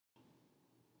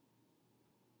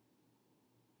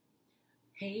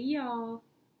Hey y'all,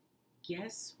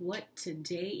 guess what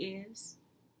today is?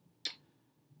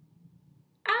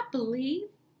 I believe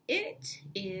it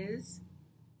is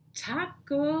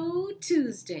Taco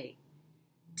Tuesday.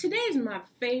 Today is my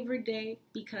favorite day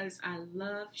because I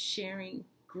love sharing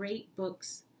great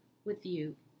books with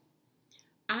you.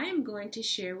 I am going to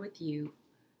share with you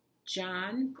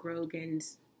John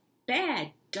Grogan's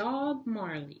Bad Dog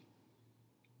Marley.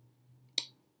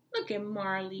 Look at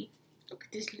Marley. Look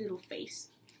at this little face.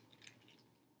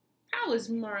 How is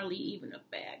Marley even a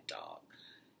bad dog?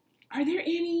 Are there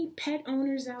any pet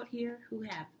owners out here who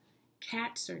have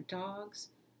cats or dogs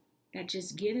that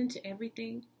just get into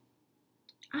everything?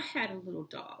 I had a little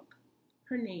dog.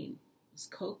 Her name was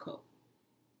Coco.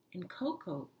 And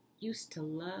Coco used to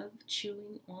love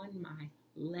chewing on my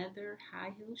leather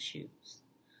high heel shoes,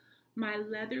 my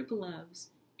leather gloves,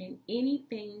 and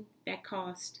anything that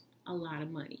cost a lot of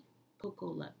money. Coco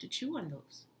loved to chew on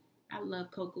those. I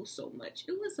love Coco so much.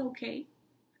 It was okay.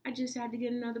 I just had to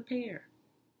get another pair.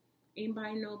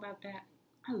 Anybody know about that?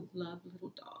 I love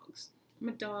little dogs. I'm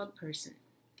a dog person.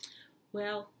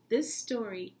 Well, this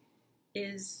story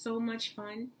is so much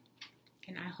fun,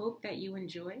 and I hope that you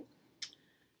enjoy.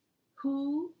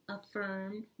 Who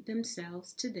affirmed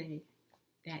themselves today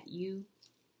that you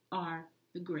are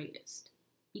the greatest?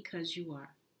 Because you are.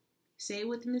 Say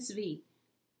with Miss V,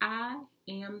 I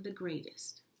am the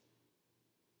greatest.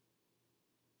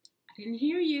 I didn't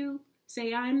hear you.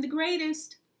 Say, I am the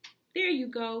greatest. There you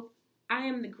go. I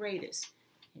am the greatest.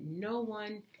 And no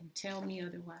one can tell me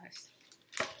otherwise.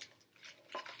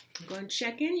 I'm going to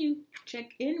check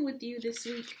in with you this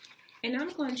week. And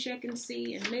I'm going to check and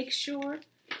see and make sure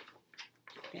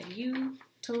that you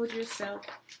told yourself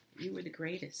you were the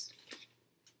greatest.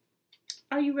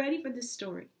 Are you ready for this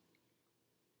story?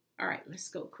 All right, let's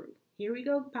go, crew. Here we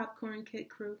go, Popcorn Kit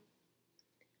crew.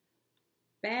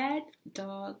 Bad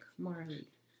Dog Marley.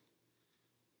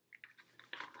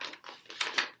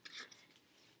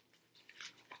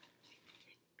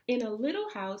 In a little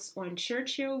house on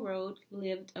Churchill Road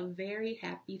lived a very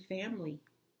happy family.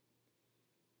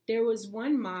 There was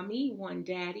one mommy, one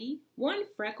daddy, one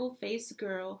freckle-faced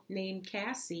girl named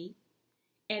Cassie,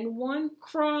 and one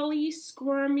crawly,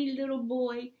 squirmy little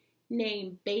boy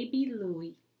named Baby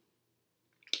Louie.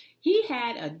 He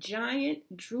had a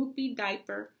giant, droopy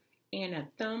diaper and a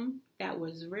thumb that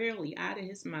was rarely out of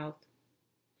his mouth.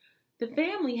 The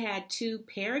family had 2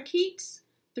 parakeets,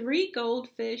 3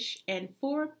 goldfish, and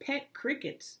 4 pet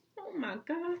crickets. Oh my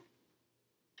God.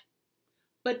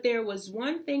 But there was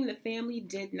one thing the family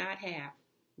did not have.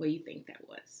 What do you think that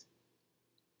was?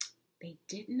 They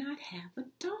did not have a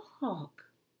dog.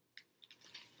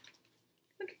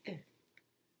 Look at that.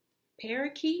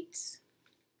 Parakeets,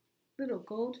 little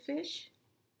goldfish.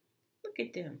 Look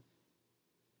at them.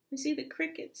 You see the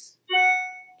crickets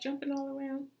jumping all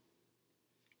around?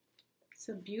 It's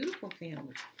a beautiful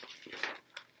family.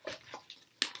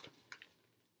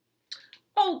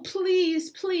 Oh, please,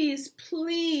 please,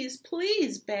 please,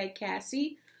 please, begged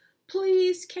Cassie.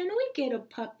 Please, can we get a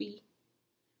puppy?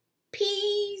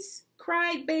 Please,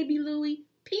 cried Baby Louie.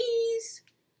 Please.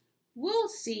 We'll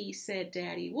see, said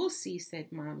Daddy. We'll see,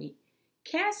 said Mommy.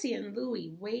 Cassie and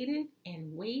Louie waited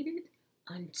and waited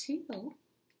until...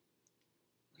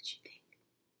 What you think?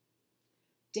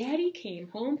 Daddy came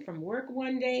home from work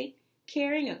one day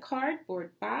carrying a cardboard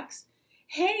box.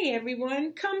 Hey,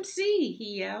 everyone, come see,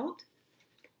 he yelled.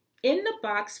 In the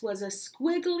box was a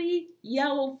squiggly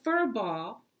yellow fur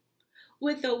ball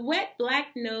with a wet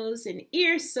black nose and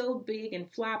ears so big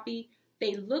and floppy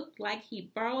they looked like he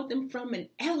borrowed them from an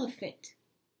elephant.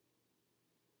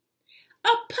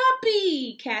 A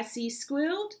puppy, Cassie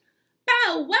squealed.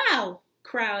 Bow wow,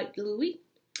 cried Louie.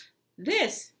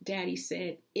 This, Daddy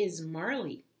said, is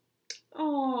Marley.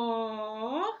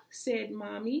 Aww, said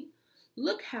Mommy.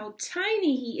 Look how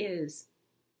tiny he is.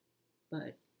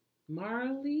 But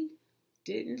Marley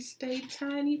didn't stay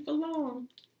tiny for long.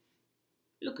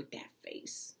 Look at that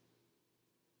face.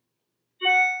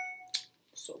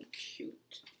 So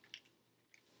cute.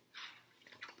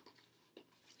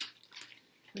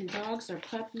 When dogs are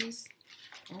puppies,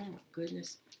 oh my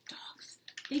goodness, dogs,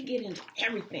 they get into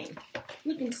everything.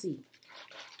 Look and see.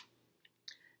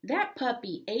 That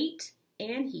puppy ate,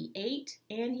 and he ate,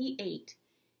 and he ate.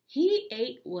 He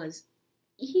ate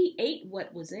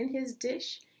what was in his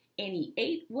dish, and he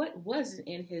ate what wasn't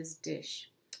in his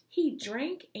dish. He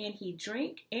drank, and he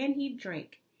drank, and he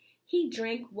drank. He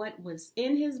drank what was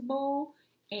in his bowl,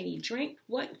 and he drank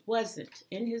what wasn't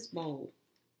in his bowl.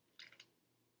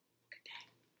 Look at that.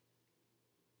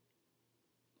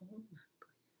 Oh my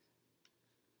goodness.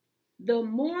 The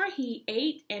more he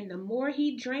ate and the more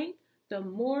he drank, The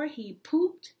more he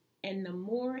pooped and the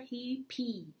more he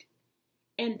peed.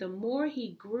 And the more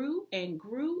he grew and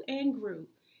grew and grew.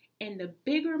 And the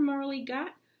bigger Marley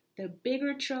got, the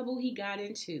bigger trouble he got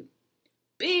into.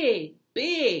 Big,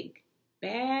 big,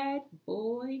 bad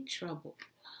boy trouble.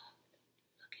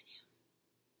 Look at him.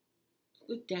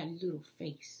 Look at that little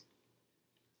face.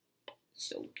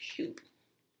 So cute.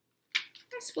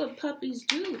 That's what puppies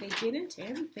do. They get into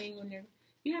everything when they're...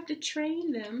 You have to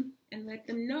train them and let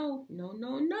them know, no,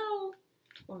 no, no.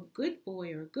 Or good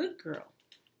boy or good girl.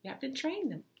 You have to train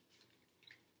them.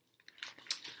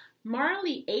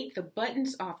 Marley ate the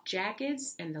buttons off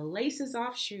jackets and the laces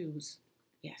off shoes.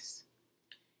 Yes.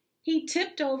 He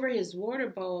tipped over his water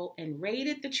bowl and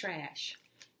raided the trash.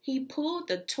 He pulled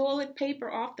the toilet paper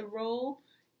off the roll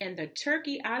and the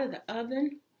turkey out of the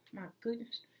oven. My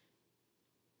goodness.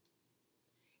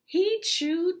 He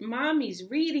chewed Mommy's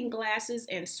reading glasses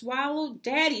and swallowed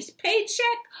Daddy's paycheck.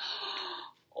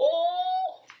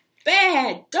 Oh,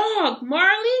 bad dog,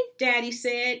 Marley, Daddy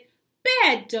said.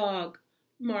 Bad dog,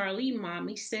 Marley,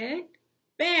 Mommy said.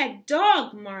 Bad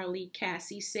dog, Marley,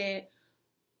 Cassie said.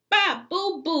 Ba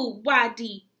boo boo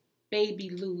waddy, baby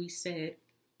Louie said.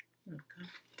 Oh, God.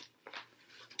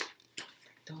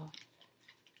 Dog.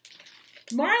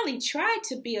 Marley tried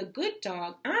to be a good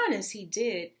dog, honest he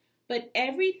did, but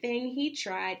everything he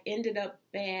tried ended up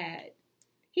bad.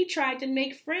 He tried to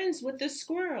make friends with the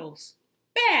squirrels.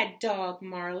 Bad dog,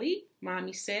 Marley,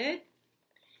 Mommy said.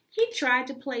 He tried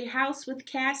to play house with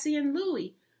Cassie and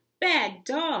Louie. Bad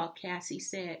dog, Cassie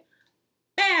said.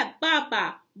 Bad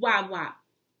baba, wah wah,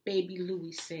 baby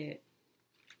Louie said.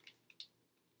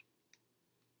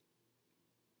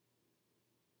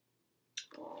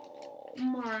 Oh,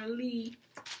 Marley.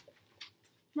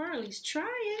 Marley's trying.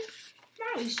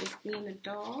 Marley's just being a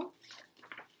dog.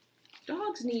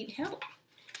 Dogs need help.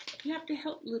 You have to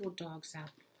help little dogs out.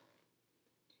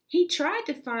 He tried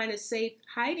to find a safe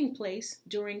hiding place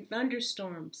during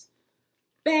thunderstorms.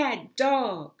 Bad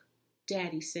dog,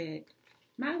 Daddy said.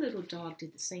 My little dog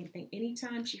did the same thing.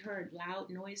 Anytime she heard loud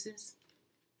noises,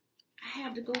 I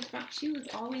had to go find. She was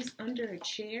always under a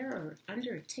chair or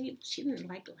under a table. She didn't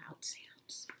like loud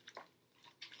sounds.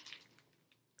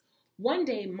 One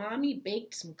day, Mommy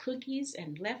baked some cookies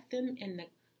and left them in the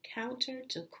counter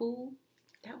to cool.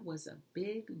 That was a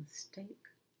big mistake.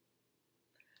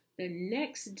 The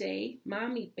next day,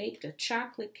 Mommy baked a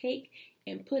chocolate cake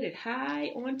and put it high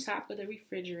on top of the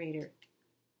refrigerator.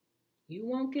 You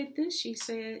won't get this, she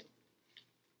said.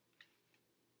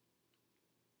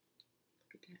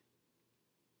 Look at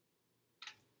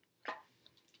that.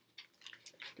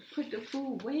 They put the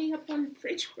food way up on the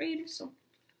refrigerator, so...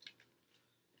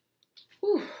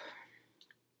 Whew. Okay.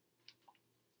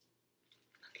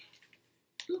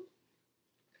 Look.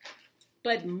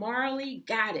 But Marley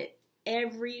got it.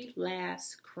 Every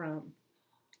last crumb.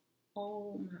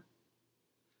 Oh my.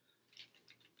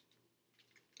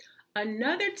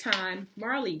 Another time,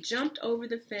 Marley jumped over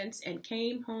the fence and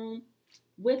came home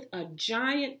with a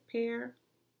giant pair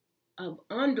of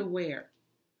underwear.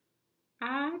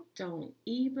 I don't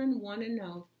even want to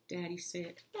know, Daddy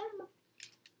said.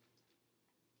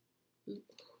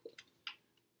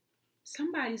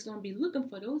 Somebody's going to be looking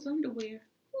for those underwear.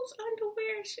 Whose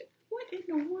underwear? What in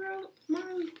the world,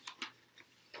 Marley?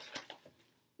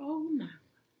 Oh, my.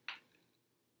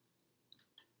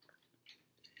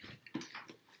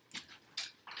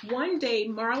 One day,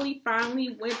 Marley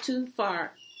finally went too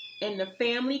far, and the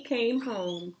family came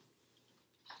home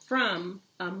from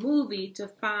a movie to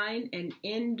find an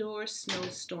indoor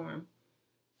snowstorm.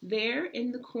 There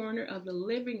in the corner of the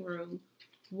living room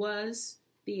was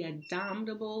the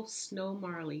abominable Snow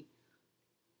Marley.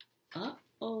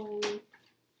 Uh-oh,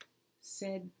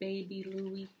 said baby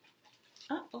Louie.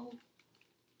 Uh-oh.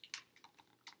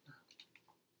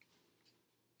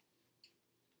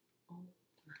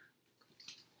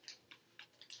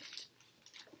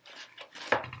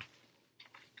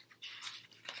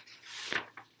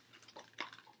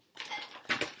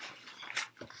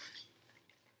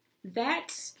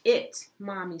 That's it,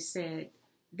 Mommy said.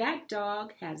 That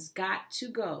dog has got to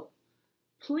go.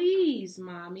 Please,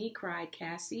 Mommy, cried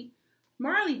Cassie.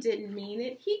 Marley didn't mean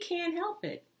it. He can't help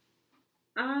it.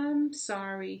 I'm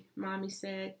sorry, Mommy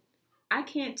said. I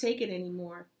can't take it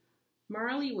anymore.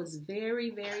 Marley was very,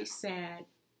 very sad.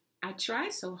 I try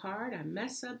so hard, I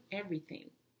mess up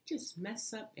everything. Just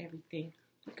mess up everything.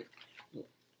 Look.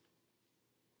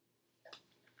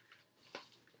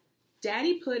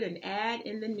 Daddy put an ad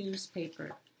in the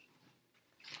newspaper.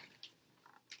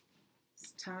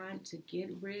 It's time to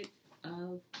get rid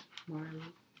of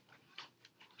Marley.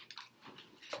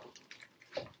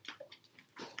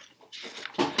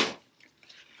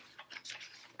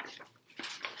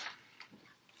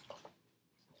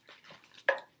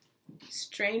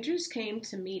 Strangers came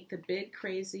to meet the big,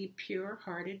 crazy,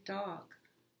 pure-hearted dog,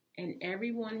 and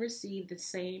everyone received the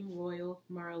same royal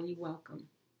Marley welcome.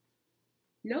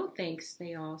 No thanks,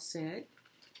 they all said.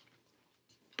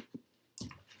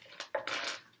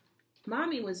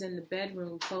 Mommy was in the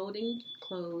bedroom folding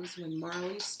clothes when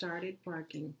Marley started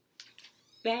barking.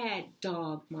 Bad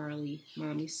dog, Marley,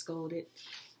 Mommy scolded.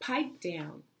 Pipe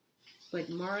down. But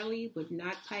Marley would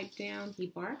not pipe down. He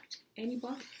barked and he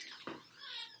barked.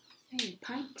 Hey,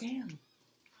 pipe down.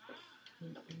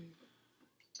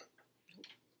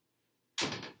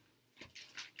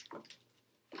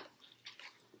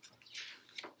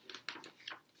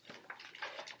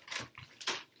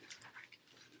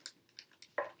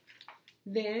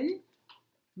 Then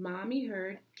Mommy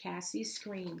heard Cassie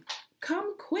scream,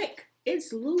 "Come quick,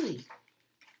 it's Louie."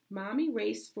 Mommy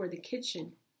raced for the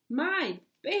kitchen. "My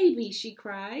baby," she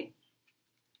cried.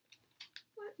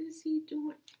 What is he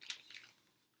doing?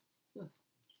 Look,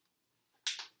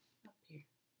 up here.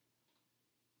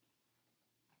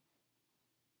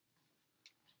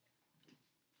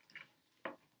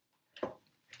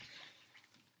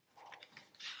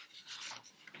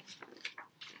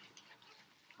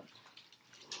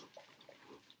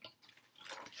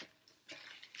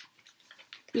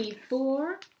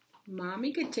 Before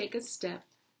Mommy could take a step,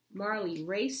 Marley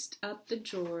raced up the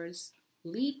drawers,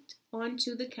 leaped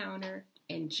onto the counter,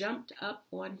 and jumped up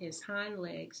on his hind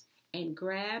legs and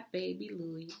grabbed baby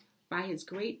Louie by his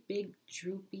great big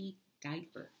droopy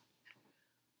diaper.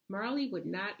 Marley would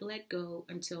not let go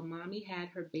until Mommy had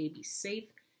her baby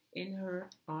safe in her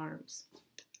arms.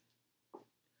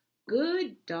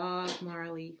 "Good dog,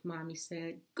 Marley," Mommy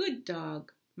said. "Good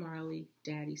dog, Marley,"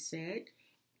 Daddy said.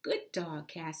 "Good dog,"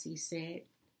 Cassie said.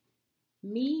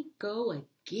 "Me go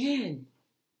again,"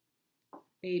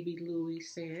 baby Louie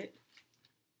said.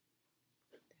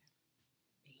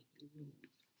 Baby Louie.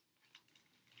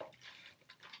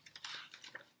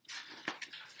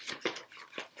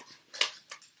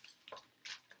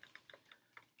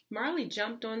 Marley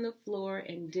jumped on the floor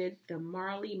and did the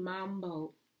Marley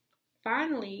Mambo.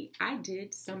 "Finally, I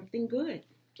did something good."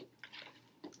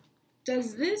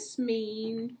 "Does this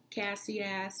mean," Cassie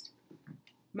asked.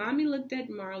 Mommy looked at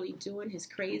Marley doing his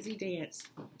crazy dance.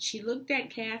 She looked at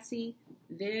Cassie,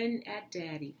 then at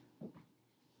Daddy.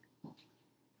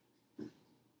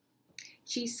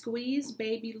 She squeezed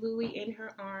baby Louie in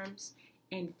her arms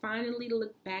and finally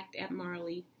looked back at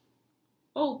Marley.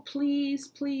 "Oh, please,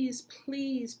 please,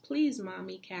 please, please,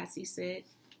 Mommy," Cassie said.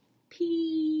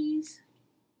 "Please,"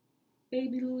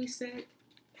 baby Louie said.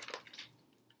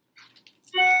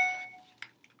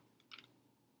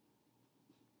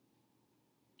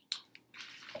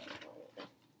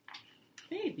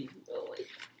 Baby Louie.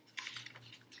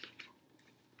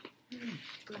 Oh,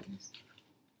 goodness.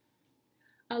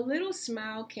 A little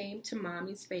smile came to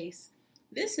Mommy's face.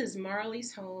 "This is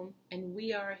Marley's home, and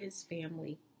we are his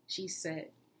family," she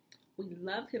said. "We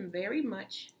love him very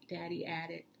much," Daddy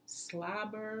added,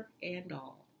 slobber and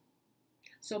all.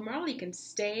 "So Marley can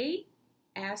stay?"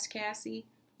 asked Cassie.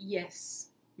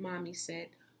 "Yes," Mommy said.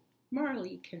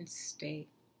 "Marley can stay."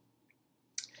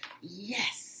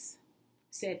 "Yes,"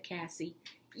 said Cassie.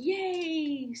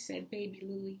 "Yay," said baby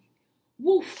Louie.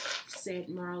 "Woof," said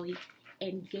Marley,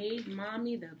 and gave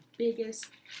Mommy the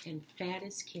biggest and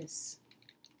fattest kiss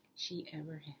she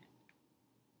ever had.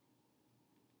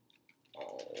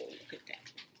 Oh, look at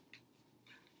that.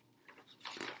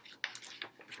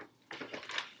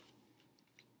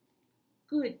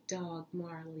 Good dog,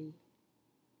 Marley.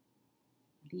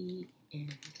 The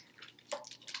end.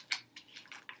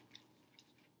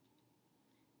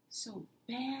 So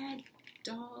bad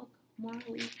dog,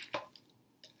 Marley.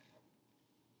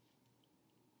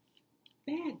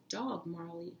 Bad Dog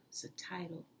Marley is a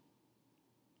title.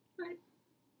 But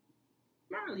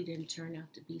Marley didn't turn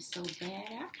out to be so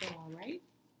bad after all, right?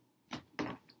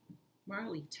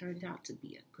 Marley turned out to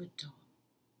be a good dog.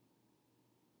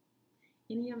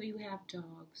 Any of you have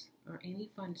dogs or any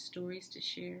fun stories to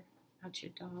share about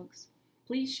your dogs?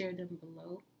 Please share them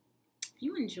below. If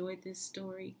you enjoyed this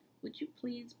story, would you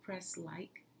please press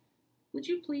like? Would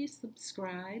you please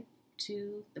subscribe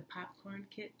to the Popcorn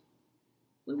Kit?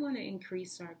 We want to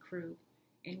increase our crew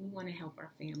and we want to help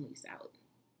our families out.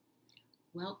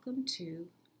 Welcome to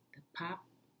the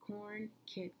Popcorn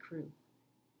Kit crew.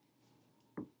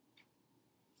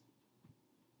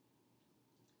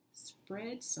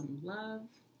 Spread some love,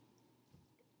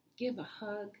 give a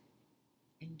hug,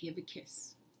 and give a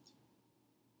kiss.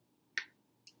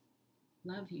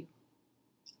 Love you.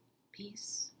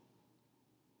 Peace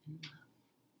and love.